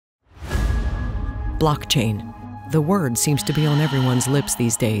Blockchain. The word seems to be on everyone's lips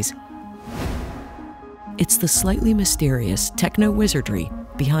these days. It's the slightly mysterious techno-wizardry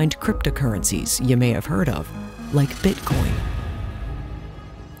behind cryptocurrencies you may have heard of, like Bitcoin.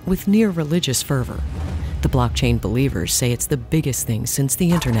 With near religious fervor, the blockchain believers say it's the biggest thing since the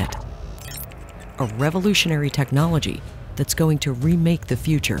internet. A revolutionary technology that's going to remake the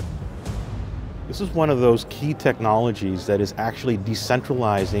future. This is one of those key technologies that is actually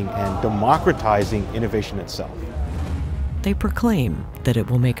decentralizing and democratizing innovation itself. They proclaim that it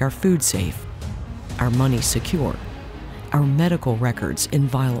will make our food safe, our money secure, our medical records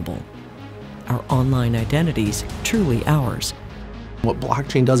inviolable, our online identities truly ours. What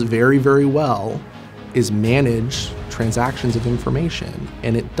blockchain does very, very well is manage transactions of information,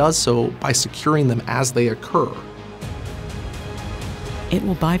 and it does so by securing them as they occur. It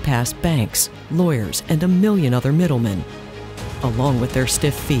will bypass banks, lawyers, and a million other middlemen, along with their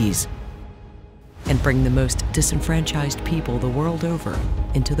stiff fees, and bring the most disenfranchised people the world over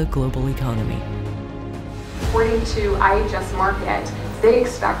into the global economy. According to IHS Markit, they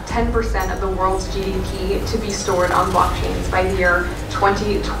expect 10% of the world's GDP to be stored on blockchains by the year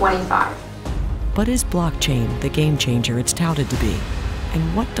 2025. But is blockchain the game changer it's touted to be?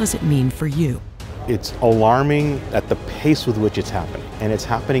 And what does it mean for you? It's alarming at the pace with which it's happening, and it's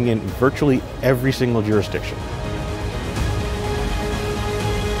happening in virtually every single jurisdiction.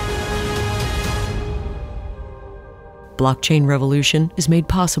 Blockchain Revolution is made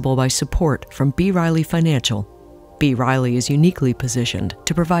possible by support from B. Riley Financial. B. Riley is uniquely positioned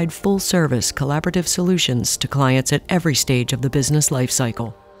to provide full-service collaborative solutions to clients at every stage of the business life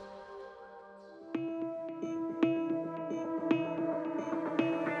cycle.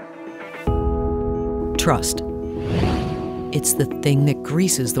 Trust. It's the thing that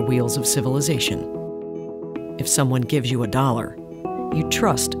greases the wheels of civilization. If someone gives you $1, you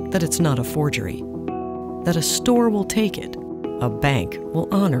trust that it's not a forgery, that a store will take it, a bank will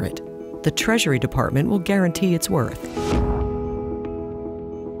honor it, the Treasury Department will guarantee its worth.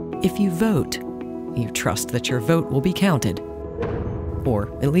 If you vote, you trust that your vote will be counted,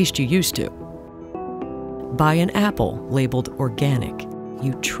 or at least you used to. Buy an apple labeled organic,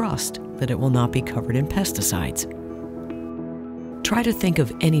 you trust that it will not be covered in pesticides. Try to think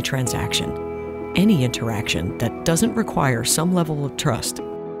of any transaction, any interaction that doesn't require some level of trust.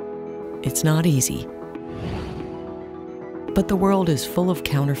 It's not easy. But the world is full of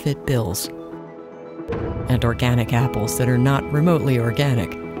counterfeit bills and organic apples that are not remotely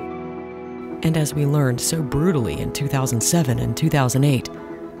organic. And as we learned so brutally in 2007 and 2008,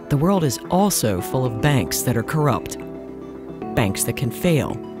 the world is also full of banks that are corrupt. Banks that can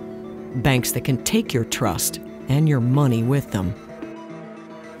fail. Banks that can take your trust and your money with them.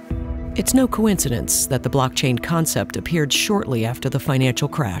 It's no coincidence that the blockchain concept appeared shortly after the financial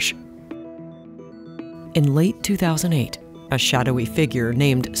crash. In late 2008, a shadowy figure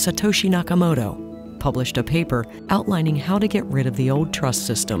named Satoshi Nakamoto published a paper outlining how to get rid of the old trust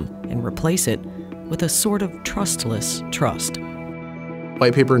system and replace it with a sort of trustless trust.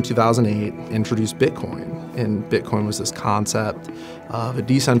 White paper in 2008 introduced Bitcoin, and Bitcoin was this concept of a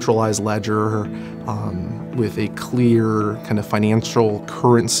decentralized ledger with a clear kind of financial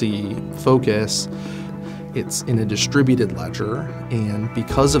currency focus. It's in a distributed ledger, and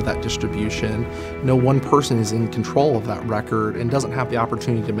because of that distribution, no one person is in control of that record and doesn't have the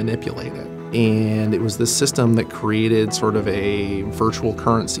opportunity to manipulate it. And it was this system that created sort of a virtual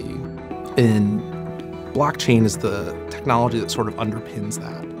currency. And blockchain is the technology that sort of underpins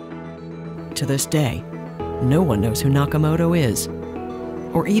that. To this day, no one knows who Nakamoto is,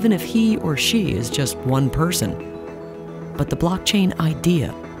 or even if he or she is just one person. But the blockchain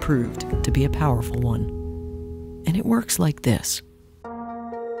idea proved to be a powerful one. And it works like this.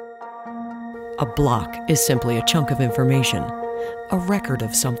 A block is simply a chunk of information, a record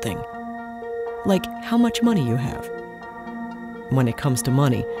of something. Like how much money you have. When it comes to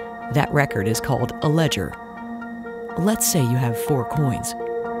money, that record is called a ledger. Let's say you have 4 coins.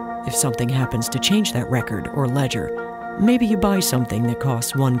 If something happens to change that record or ledger, maybe you buy something that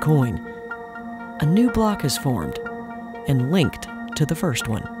costs 1 coin. A new block is formed and linked to the first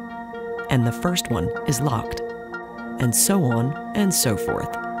one. And the first one is locked. And so on and so forth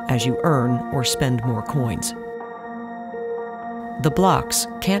as you earn or spend more coins. The blocks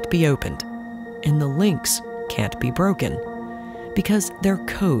can't be opened, and the links can't be broken, because they're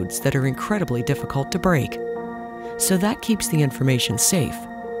codes that are incredibly difficult to break. So that keeps the information safe,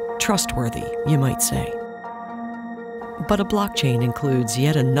 trustworthy, you might say. But a blockchain includes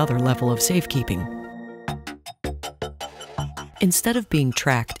yet another level of safekeeping. Instead of being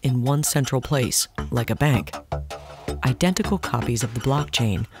tracked in one central place, like a bank, identical copies of the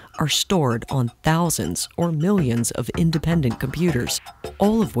blockchain are stored on thousands or millions of independent computers,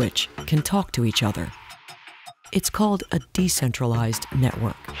 all of which can talk to each other. It's called a decentralized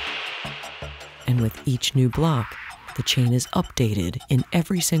network. And with each new block, the chain is updated in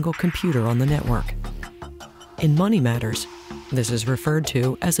every single computer on the network. In money matters, this is referred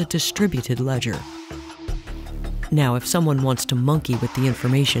to as a distributed ledger. Now, if someone wants to monkey with the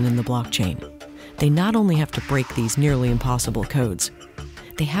information in the blockchain, they not only have to break these nearly impossible codes,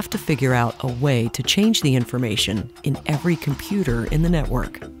 they have to figure out a way to change the information in every computer in the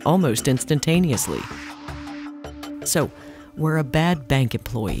network, almost instantaneously. So, where a bad bank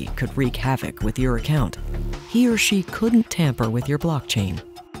employee could wreak havoc with your account, he or she couldn't tamper with your blockchain.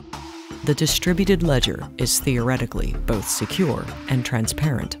 The distributed ledger is theoretically both secure and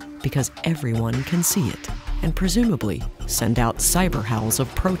transparent because everyone can see it, and presumably send out cyber howls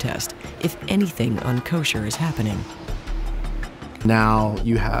of protest if anything unkosher is happening. Now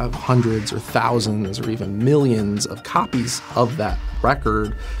you have hundreds or thousands or even millions of copies of that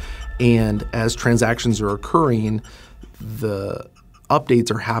record, and as transactions are occurring, the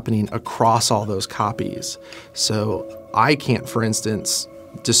updates are happening across all those copies. So I can't, for instance,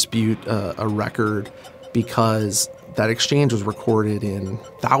 dispute a record because that exchange was recorded in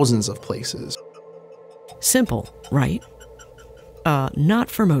thousands of places. Simple, right? Not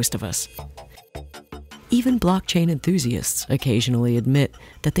for most of us. Even blockchain enthusiasts occasionally admit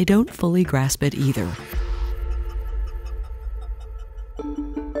that they don't fully grasp it either.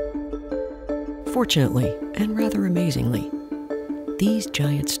 Fortunately, and rather amazingly, these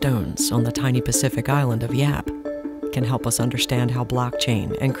giant stones on the tiny Pacific island of Yap can help us understand how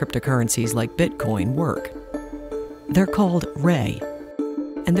blockchain and cryptocurrencies like Bitcoin work. They're called Ray,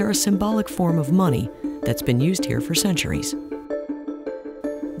 and they're a symbolic form of money that's been used here for centuries.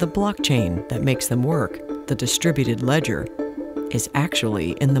 The blockchain that makes them work, the distributed ledger, is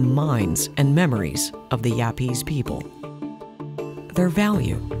actually in the minds and memories of the Yapese people. Their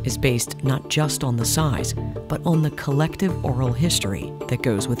value is based not just on the size, but on the collective oral history that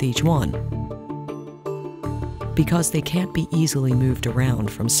goes with each one. Because they can't be easily moved around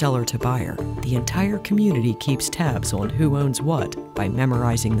from seller to buyer, the entire community keeps tabs on who owns what by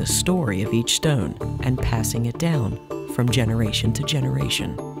memorizing the story of each stone and passing it down from generation to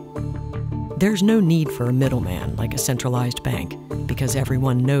generation. There's no need for a middleman like a centralized bank because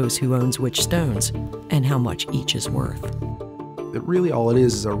everyone knows who owns which stones and how much each is worth. Really all it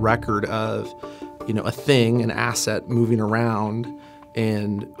is a record of, a thing, an asset moving around,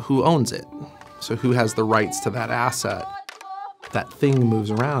 and who owns it. So who has the rights to that asset? That thing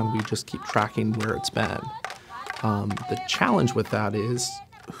moves around, we just keep tracking where it's been. The challenge with that is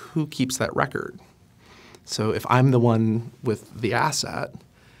who keeps that record? So if I'm the one with the asset,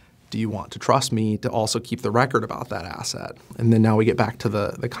 do you want to trust me to also keep the record about that asset? And then now we get back to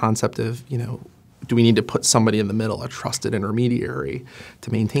the concept of, do we need to put somebody in the middle, a trusted intermediary,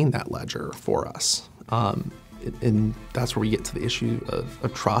 to maintain that ledger for us? And that's where we get to the issue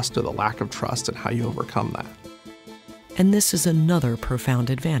of trust or the lack of trust and how you overcome that. And this is another profound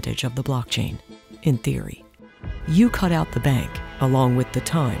advantage of the blockchain, in theory. You cut out the bank, along with the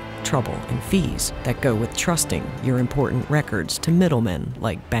time, trouble, and fees that go with trusting your important records to middlemen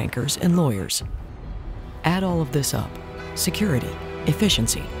like bankers and lawyers. Add all of this up: security,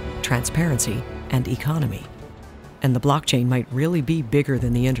 efficiency, transparency, and economy. And the blockchain might really be bigger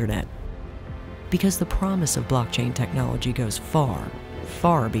than the internet. Because the promise of blockchain technology goes far,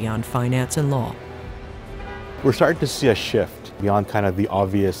 far beyond finance and law. We're starting to see a shift beyond kind of the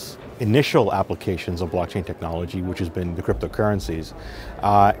obvious initial applications of blockchain technology, which has been the cryptocurrencies,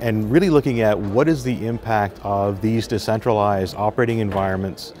 and really looking at what is the impact of these decentralized operating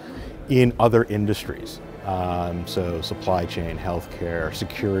environments in other industries. So supply chain, healthcare,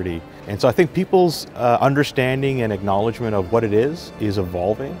 security. And so I think people's understanding and acknowledgement of what it is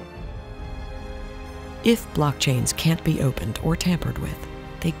evolving. If blockchains can't be opened or tampered with,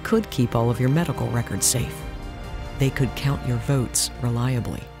 they could keep all of your medical records safe. They could count your votes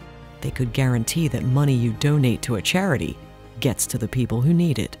reliably. They could guarantee that money you donate to a charity gets to the people who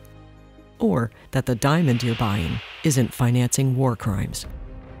need it. Or that the diamond you're buying isn't financing war crimes.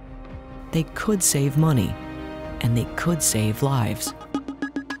 They could save money, and they could save lives.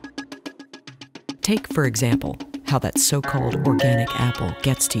 Take, for example, how that so-called organic apple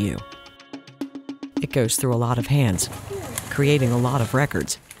gets to you. It goes through a lot of hands, creating a lot of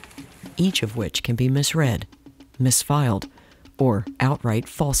records, each of which can be misread, misfiled, or outright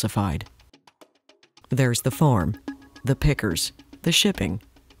falsified. There's the farm, the pickers, the shipping,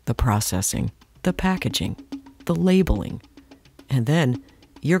 the processing, the packaging, the labeling, and then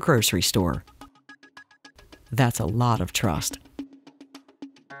your grocery store. That's a lot of trust.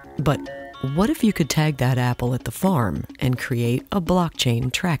 But what if you could tag that apple at the farm and create a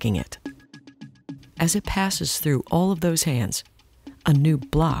blockchain tracking it? As it passes through all of those hands, a new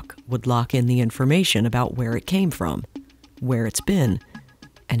block would lock in the information about where it came from, where it's been,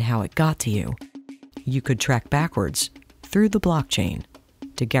 and how it got to you. You could track backwards through the blockchain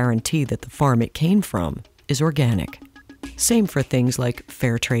to guarantee that the farm it came from is organic. Same for things like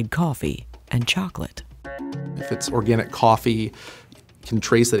fair trade coffee and chocolate. If it's organic coffee, you can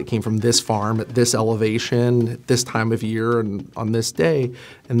trace that it came from this farm at this elevation, at this time of year, and on this day.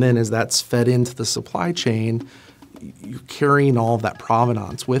 And then as that's fed into the supply chain, you're carrying all of that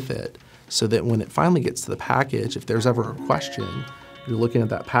provenance with it, so that when it finally gets to the package, if there's ever a question, you're looking at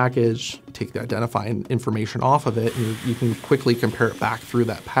that package, take the identifying information off of it, and you can quickly compare it back through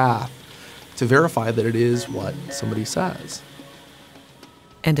that path to verify that it is what somebody says.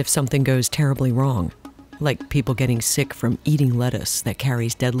 And if something goes terribly wrong, like people getting sick from eating lettuce that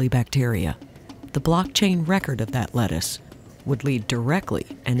carries deadly bacteria, the blockchain record of that lettuce would lead directly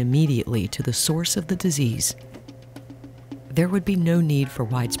and immediately to the source of the disease. There would be no need for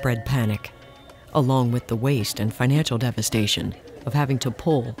widespread panic, along with the waste and financial devastation of having to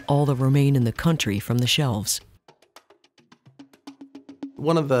pull all the romaine in the country from the shelves.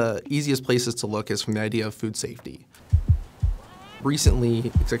 One of the easiest places to look is from the idea of food safety.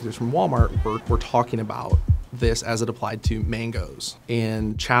 Recently, executives from Walmart were talking about this as it applied to mangoes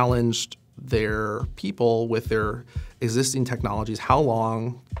and challenged their people with their existing technologies. How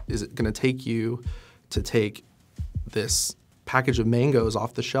long is it going to take you to take this package of mangoes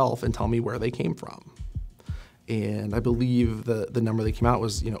off the shelf and tell me where they came from? And I believe the number they came out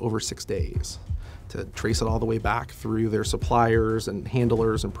was over 6 days to trace it all the way back through their suppliers and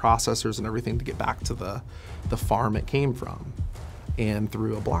handlers and processors and everything to get back to the farm it came from. And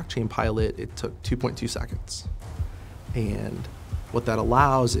through a blockchain pilot, it took 2.2 seconds. And what that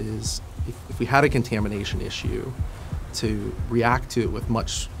allows is, if we had a contamination issue, to react to it with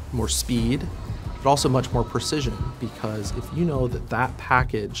much more speed, but also much more precision, because if you know that that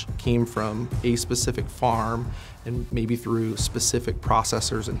package came from a specific farm and maybe through specific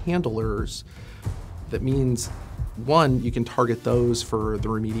processors and handlers, that means, one, you can target those for the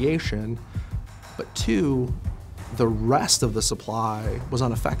remediation, but two, the rest of the supply was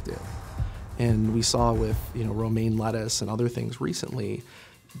unaffected. And we saw with romaine lettuce and other things recently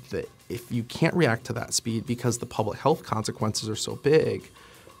that if you can't react to that speed because the public health consequences are so big,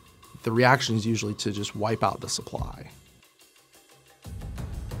 the reaction is usually to just wipe out the supply.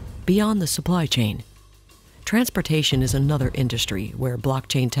 Beyond the supply chain, transportation is another industry where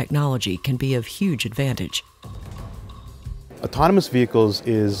blockchain technology can be of huge advantage. Autonomous vehicles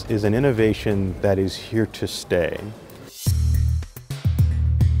is an innovation that is here to stay.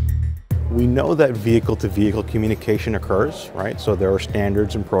 We know that vehicle-to-vehicle communication occurs, right? So there are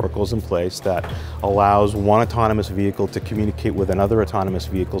standards and protocols in place that allows one autonomous vehicle to communicate with another autonomous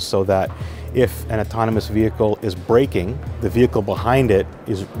vehicle, so that if an autonomous vehicle is braking, the vehicle behind it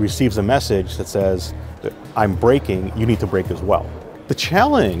receives a message that says, "I'm braking, you need to brake as well." The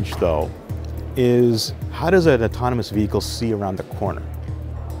challenge, though, is how does an autonomous vehicle see around the corner?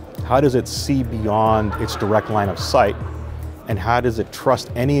 How does it see beyond its direct line of sight? And how does it trust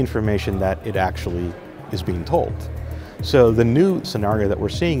any information that it actually is being told? So the new scenario that we're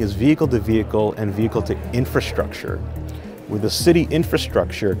seeing is vehicle to vehicle and vehicle to infrastructure, where the city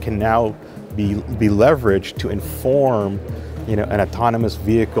infrastructure can now be leveraged to inform an autonomous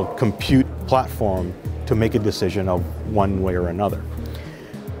vehicle compute platform to make a decision of one way or another.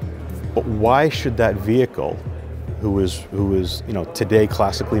 But why should that vehicle, who is today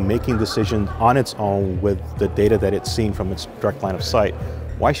classically making decisions on its own with the data that it's seeing from its direct line of sight,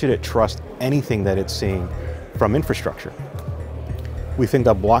 why should it trust anything that it's seeing from infrastructure? We think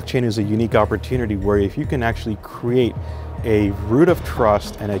that blockchain is a unique opportunity where if you can actually create a root of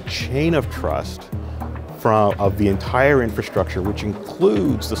trust and a chain of trust of the entire infrastructure, which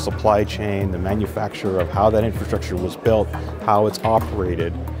includes the supply chain, the manufacturer of how that infrastructure was built, how it's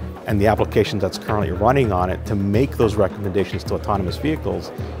operated, and the applications that's currently running on it to make those recommendations to autonomous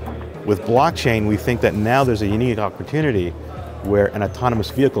vehicles. With blockchain, we think that now there's a unique opportunity where an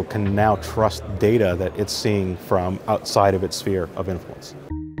autonomous vehicle can now trust data that it's seeing from outside of its sphere of influence.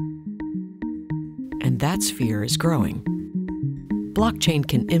 And that sphere is growing. Blockchain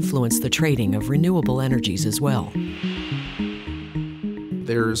can influence the trading of renewable energies as well.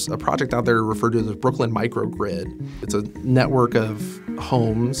 There's a project out there referred to as Brooklyn Microgrid. It's a network of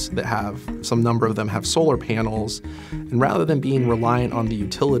homes that some number of them have solar panels, and rather than being reliant on the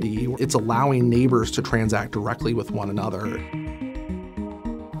utility, it's allowing neighbors to transact directly with one another.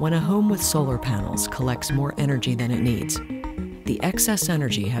 When a home with solar panels collects more energy than it needs, the excess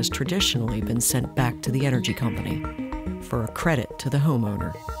energy has traditionally been sent back to the energy company for a credit to the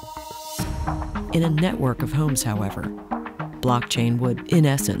homeowner. In a network of homes, however, blockchain would, in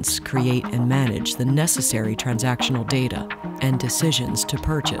essence, create and manage the necessary transactional data and decisions to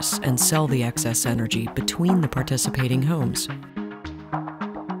purchase and sell the excess energy between the participating homes.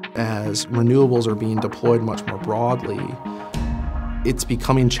 As renewables are being deployed much more broadly, it's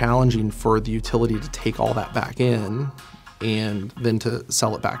becoming challenging for the utility to take all that back in and then to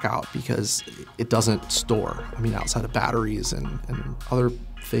sell it back out because it doesn't store. I mean, outside of batteries and other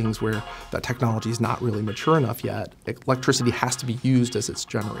things where that technology is not really mature enough yet, electricity has to be used as it's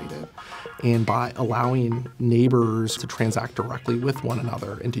generated. And by allowing neighbors to transact directly with one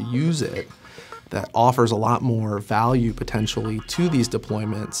another and to use it, that offers a lot more value potentially to these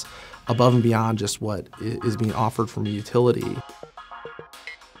deployments above and beyond just what is being offered from a utility.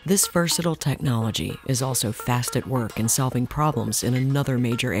 This versatile technology is also fast at work in solving problems in another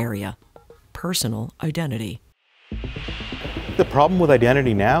major area: personal identity. The problem with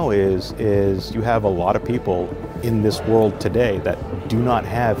identity now is you have a lot of people in this world today that do not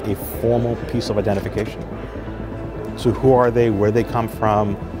have a formal piece of identification. So who are they, where they come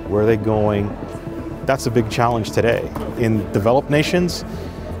from, where are they going? That's a big challenge today. In developed nations,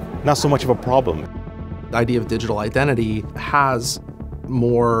 not so much of a problem. The idea of digital identity has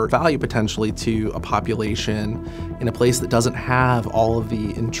more value potentially to a population in a place that doesn't have all of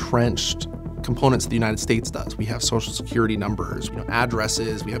the entrenched components the United States does. We have social security numbers,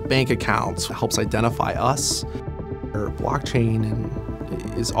 addresses, we have bank accounts. It helps identify us.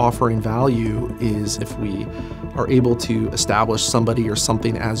 Blockchain is offering value is if we are able to establish somebody or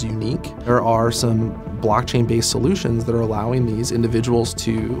something as unique. There are some blockchain-based solutions that are allowing these individuals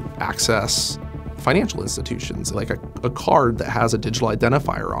to access financial institutions, like a card that has a digital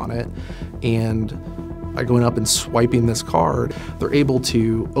identifier on it, and by going up and swiping this card, they're able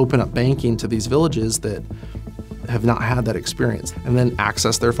to open up banking to these villages that have not had that experience, and then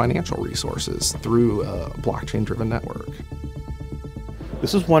access their financial resources through a blockchain-driven network.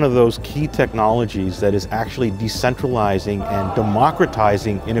 This is one of those key technologies that is actually decentralizing and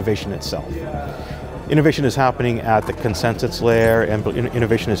democratizing innovation itself. Innovation is happening at the consensus layer, and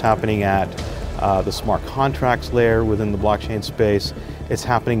innovation is happening at the smart contracts layer within the blockchain space. It's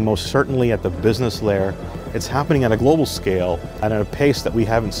happening most certainly at the business layer. It's happening at a global scale and at a pace that we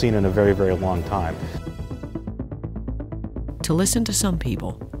haven't seen in a very, very long time. To listen to some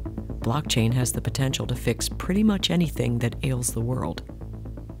people, blockchain has the potential to fix pretty much anything that ails the world.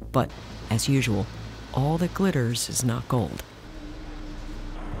 But, as usual, all that glitters is not gold.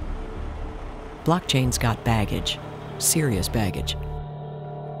 Blockchain's got baggage, serious baggage.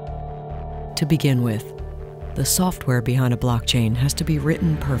 To begin with, the software behind a blockchain has to be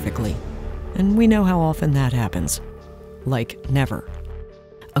written perfectly, and we know how often that happens. Like never.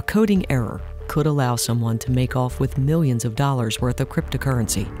 A coding error could allow someone to make off with millions of dollars worth of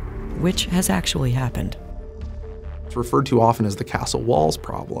cryptocurrency, which has actually happened. It's referred to often as the castle walls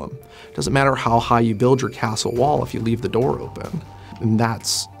problem. It doesn't matter how high you build your castle wall if you leave the door open. And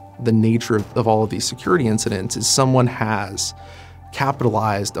that's the nature of all of these security incidents, is someone has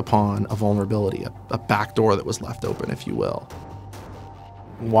capitalized upon a vulnerability, a backdoor that was left open, if you will.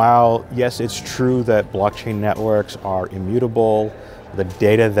 While, yes, it's true that blockchain networks are immutable, the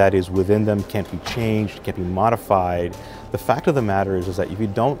data that is within them can't be changed, can't be modified, the fact of the matter is that if you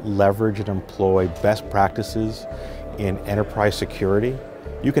don't leverage and employ best practices in enterprise security,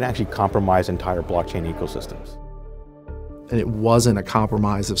 you can actually compromise entire blockchain ecosystems. And it wasn't a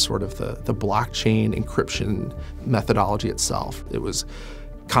compromise of sort of the blockchain encryption methodology itself. It was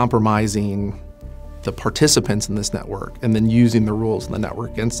compromising the participants in this network and then using the rules in the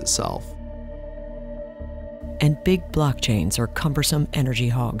network against itself. And big blockchains are cumbersome energy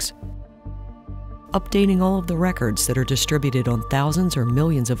hogs. Updating all of the records that are distributed on thousands or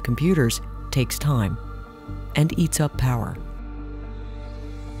millions of computers takes time and eats up power.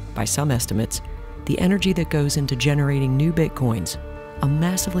 By some estimates, the energy that goes into generating new bitcoins, a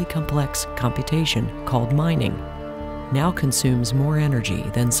massively complex computation called mining, now consumes more energy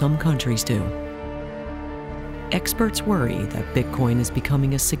than some countries do. Experts worry that Bitcoin is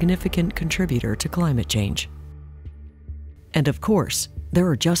becoming a significant contributor to climate change. And of course, there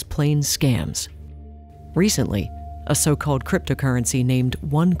are just plain scams. Recently, a so-called cryptocurrency named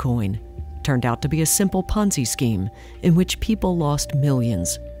OneCoin turned out to be a simple Ponzi scheme in which people lost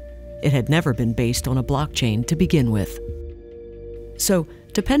millions. It had never been based on a blockchain to begin with. So,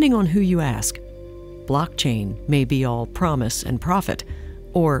 depending on who you ask, blockchain may be all promise and profit,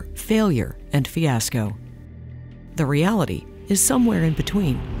 or failure and fiasco. The reality is somewhere in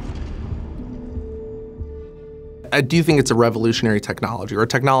between. I do think it's a revolutionary technology, or a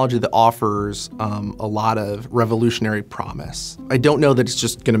technology that offers a lot of revolutionary promise. I don't know that it's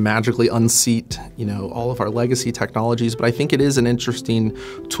just going to magically unseat, all of our legacy technologies, but I think it is an interesting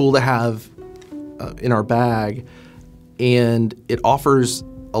tool to have in our bag, and it offers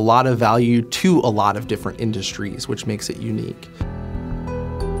a lot of value to a lot of different industries, which makes it unique.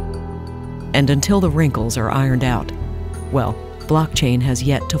 And until the wrinkles are ironed out, well, blockchain has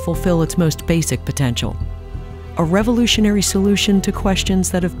yet to fulfill its most basic potential. A revolutionary solution to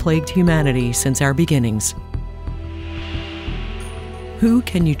questions that have plagued humanity since our beginnings. Who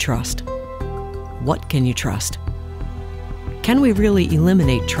can you trust? What can you trust? Can we really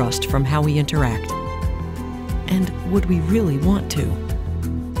eliminate trust from how we interact? And would we really want to?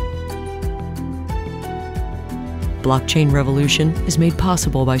 Blockchain Revolution is made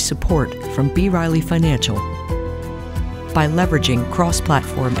possible by support from B. Riley Financial. By leveraging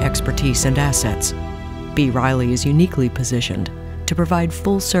cross-platform expertise and assets, B. Riley is uniquely positioned to provide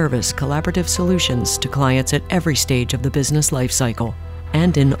full-service collaborative solutions to clients at every stage of the business lifecycle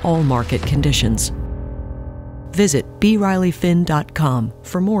and in all market conditions. Visit BRileyFin.com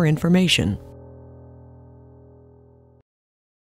for more information.